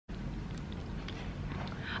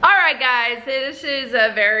Alright guys, this is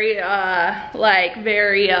a very, last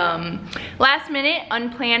minute,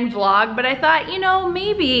 unplanned vlog, but I thought, you know,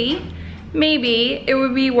 maybe it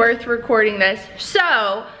would be worth recording this.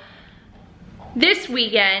 So, this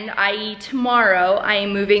weekend, i.e. tomorrow, I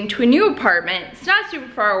am moving to a new apartment. It's not super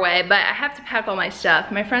far away, but I have to pack all my stuff.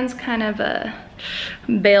 My friends kind of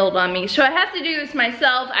bailed on me, so I have to do this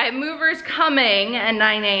myself. I have movers coming at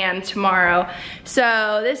 9 a.m. tomorrow.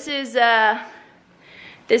 So this is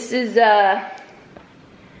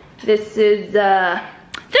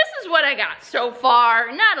what I got so far.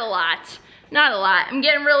 Not a lot. I'm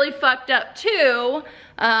getting really fucked up too.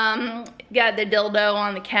 Got the dildo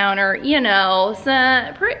on the counter, you know,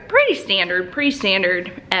 so pretty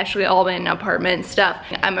standard Ashley Alban apartment stuff.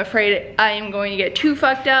 I'm afraid I am going to get too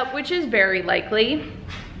fucked up, which is very likely,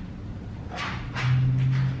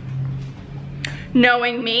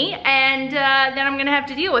 knowing me, and then I'm gonna have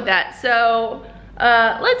to deal with that. So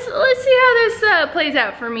let's see how this plays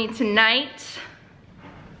out for me tonight.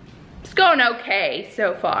 It's going okay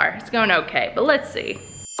so far. It's going okay, but let's see.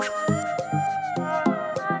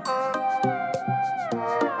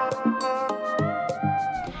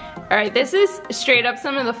 All right, this is straight up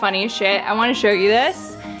some of the funniest shit. I want to show you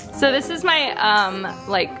this. So this is my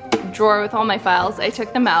like drawer with all my files. I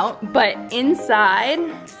took them out, but inside,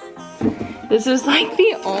 this is like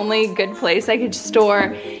the only good place I could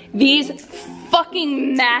store these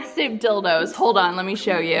fucking massive dildos. Hold on, let me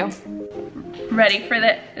show you. Ready for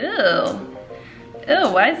the, ew,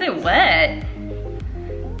 why is it wet?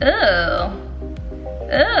 Ew,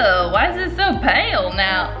 why is it so pale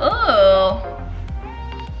now? Ew.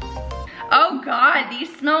 Oh God, these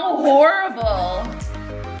smell horrible.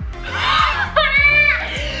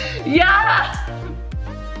 Yeah.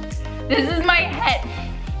 This is my head.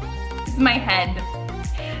 This is my head.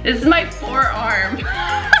 This is my forearm.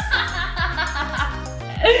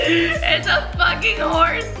 It's a fucking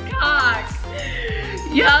horse cock.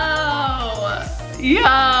 Yo.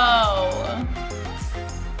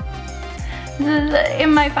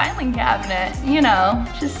 In my filing cabinet, you know,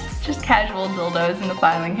 just casual dildos in the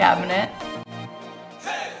filing cabinet.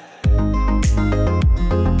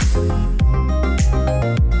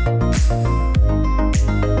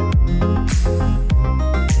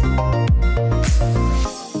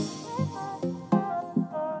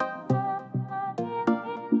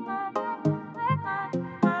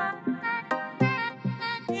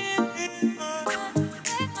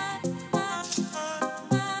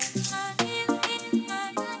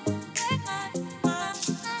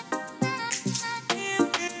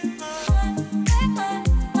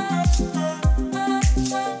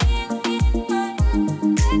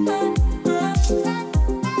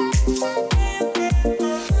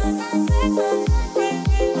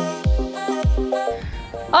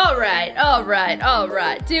 All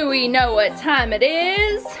right. Do we know what time it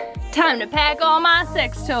is? Time to pack all my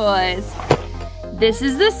sex toys. This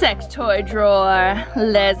is the sex toy drawer.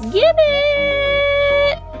 Let's get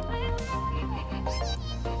it.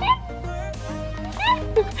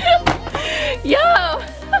 Yo.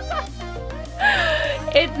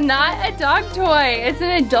 It's not a dog toy. It's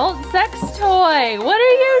an adult sex toy. What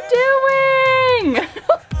are you doing?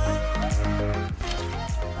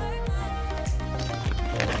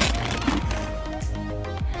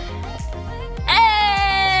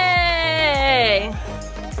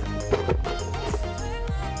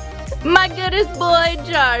 My goodest boy,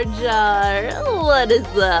 Jar Jar. What is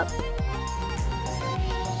up?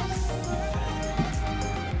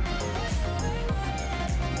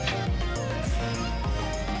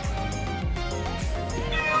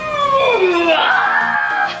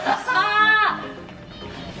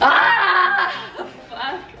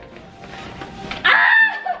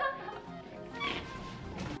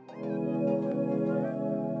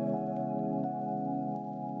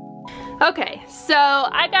 Okay, so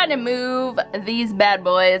I gotta move these bad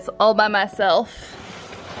boys all by myself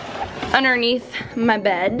underneath my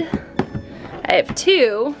bed. I have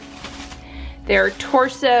two. They're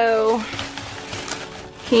torso.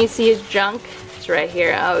 Can you see his junk? It's right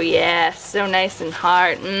here. Oh yeah, so nice and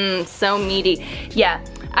hard. So meaty. Yeah,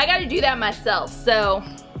 I gotta do that myself. So,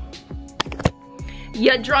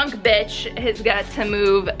 ya drunk bitch has got to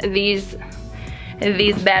move these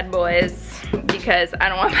bad boys, because I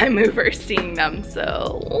don't want my movers seeing them,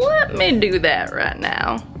 so let me do that right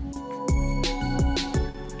now.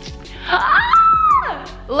 Ah!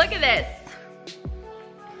 Look at this.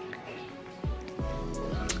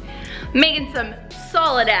 Making some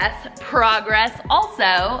solid ass progress.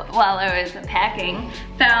 Also, while I was packing,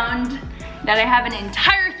 found that I have an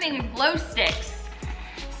entire thing of glow sticks.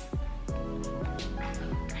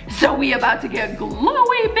 So we about to get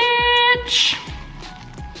glowy, bitch.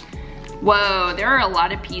 Whoa, there are a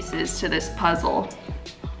lot of pieces to this puzzle.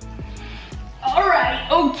 All right,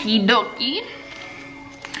 okie dokie.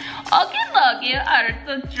 Okie dokie,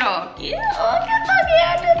 artichoke. Okie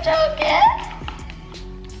dokie, artichoke.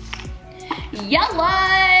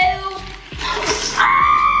 Yellow.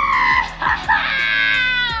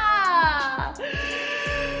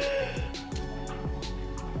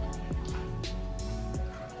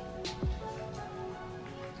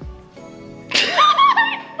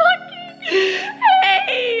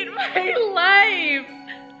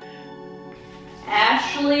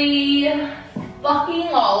 Ashley fucking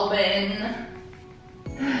Alban.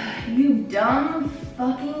 You dumb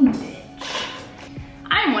fucking bitch.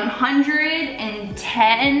 I'm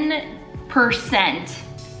 110%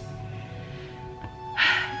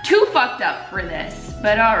 too fucked up for this,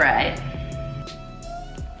 but alright.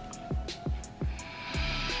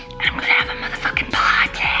 I'm gonna have a motherfucking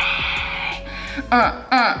party.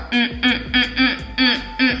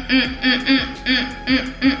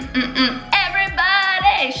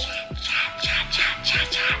 Everybody!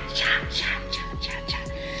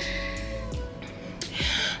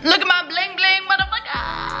 Look at my bling bling, motherfucker!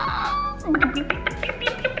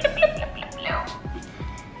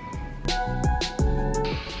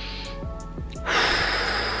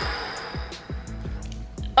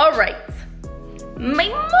 Alright, my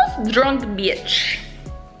most drunk bitch.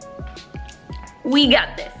 We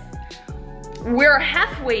got this. We're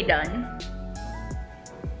halfway done.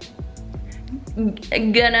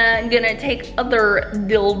 Gonna take other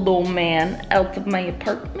dildo man out of my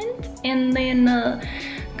apartment and then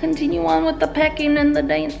continue on with the packing and the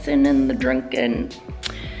dancing and the drinking.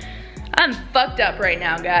 I'm fucked up right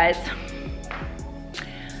now, guys.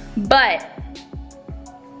 But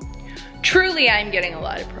truly I'm getting a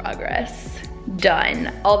lot of progress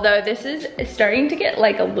done. Although this is starting to get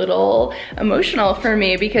like a little emotional for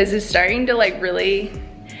me because it's starting to like really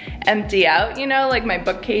empty out, you know, like my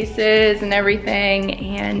bookcases and everything.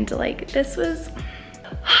 And like this was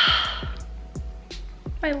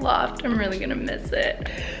my loft. I'm really gonna miss it.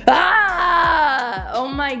 Ah! Oh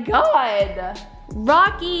my God.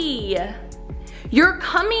 Rocky, you're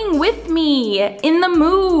coming with me in the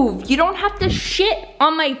move. You don't have to shit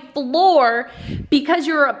on my floor because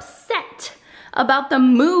you're upset about the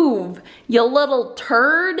move, you little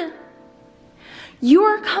turd. You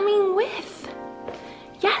are coming with.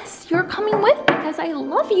 Yes, you're coming with because I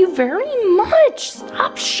love you very much.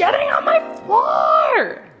 Stop shitting on my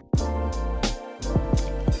floor.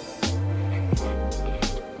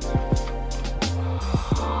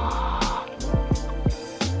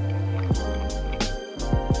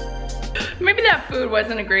 Maybe that food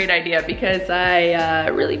wasn't a great idea because I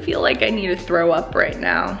really feel like I need to throw up right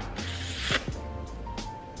now.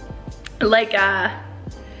 Like, I'm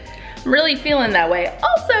really feeling that way.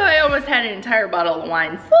 Also, I almost had an entire bottle of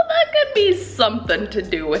wine, so that could be something to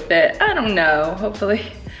do with it. I don't know.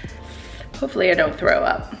 Hopefully I don't throw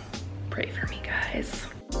up. Pray for me, guys.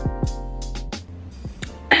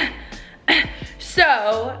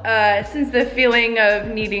 So, since the feeling of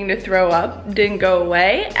needing to throw up didn't go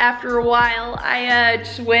away, after a while, I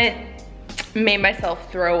just made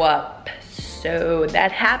myself throw up. So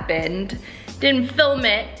that happened. Didn't film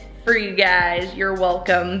it for you guys, you're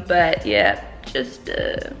welcome, but yeah, just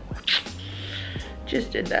did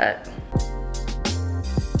that.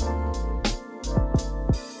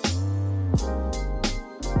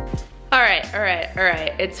 All right,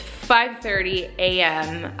 it's 5:30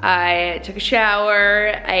 a.m. I took a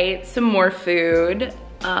shower, I ate some more food,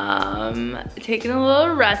 taking a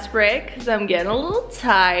little rest break because I'm getting a little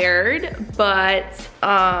tired, but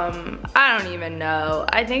I don't even know.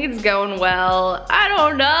 I think it's going well. I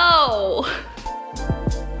don't know.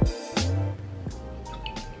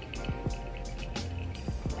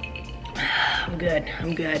 I'm good.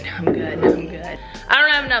 I don't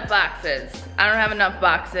have enough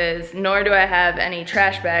boxes, nor do I have any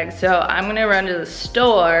trash bags, so I'm gonna run to the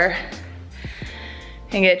store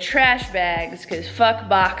and get trash bags, cause fuck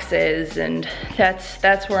boxes, and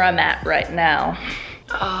that's where I'm at right now.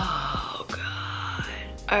 Oh God.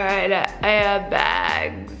 All right, I have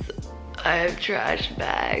bags. I have trash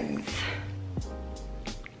bags.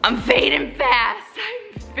 I'm fading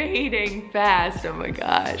fast, oh my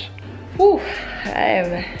gosh. Whew,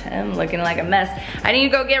 I'm looking like a mess. I need to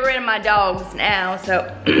go get rid of my dogs now,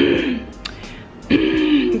 so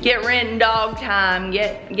get rid of dog time,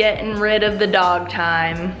 getting rid of the dog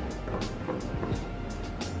time.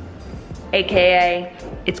 AKA,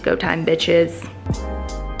 it's go time, bitches.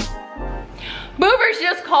 Boobers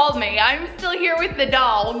just called me. I'm still here with the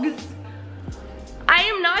dogs. I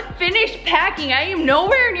am not finished packing. I am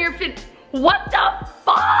nowhere near What the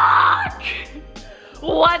fuck?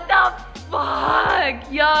 What the fuck?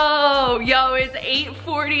 Yo, it's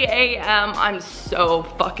 8:40 a.m. I'm so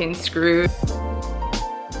fucking screwed.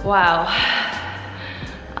 Wow,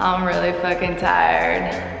 I'm really fucking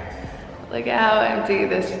tired. Look at how empty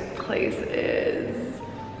this place is.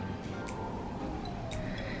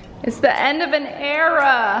 It's the end of an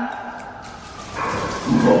era.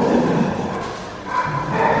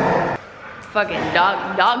 Fucking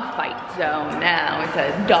dog fight zone now. It's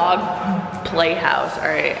a dog playhouse. All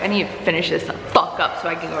right, I need to finish this the fuck up so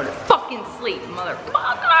I can go to fucking sleep,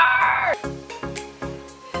 motherfucker.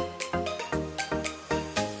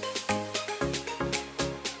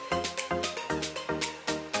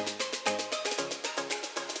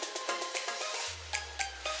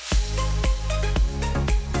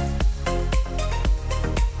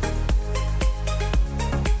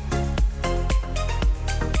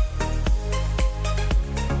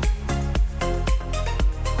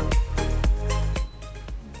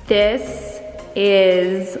 This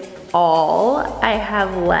is all I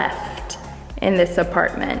have left in this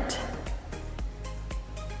apartment.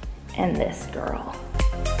 And this girl.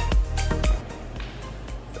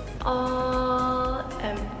 It's all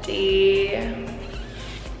empty.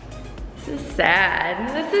 This is sad.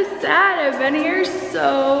 This is sad. I've been here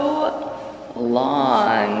so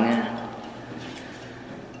long.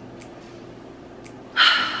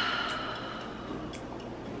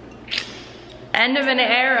 End of an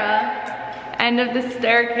era, end of the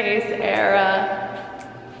staircase era.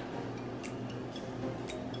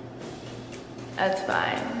 That's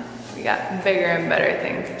fine. We got bigger and better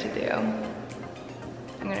things to do.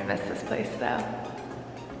 I'm gonna miss this place though.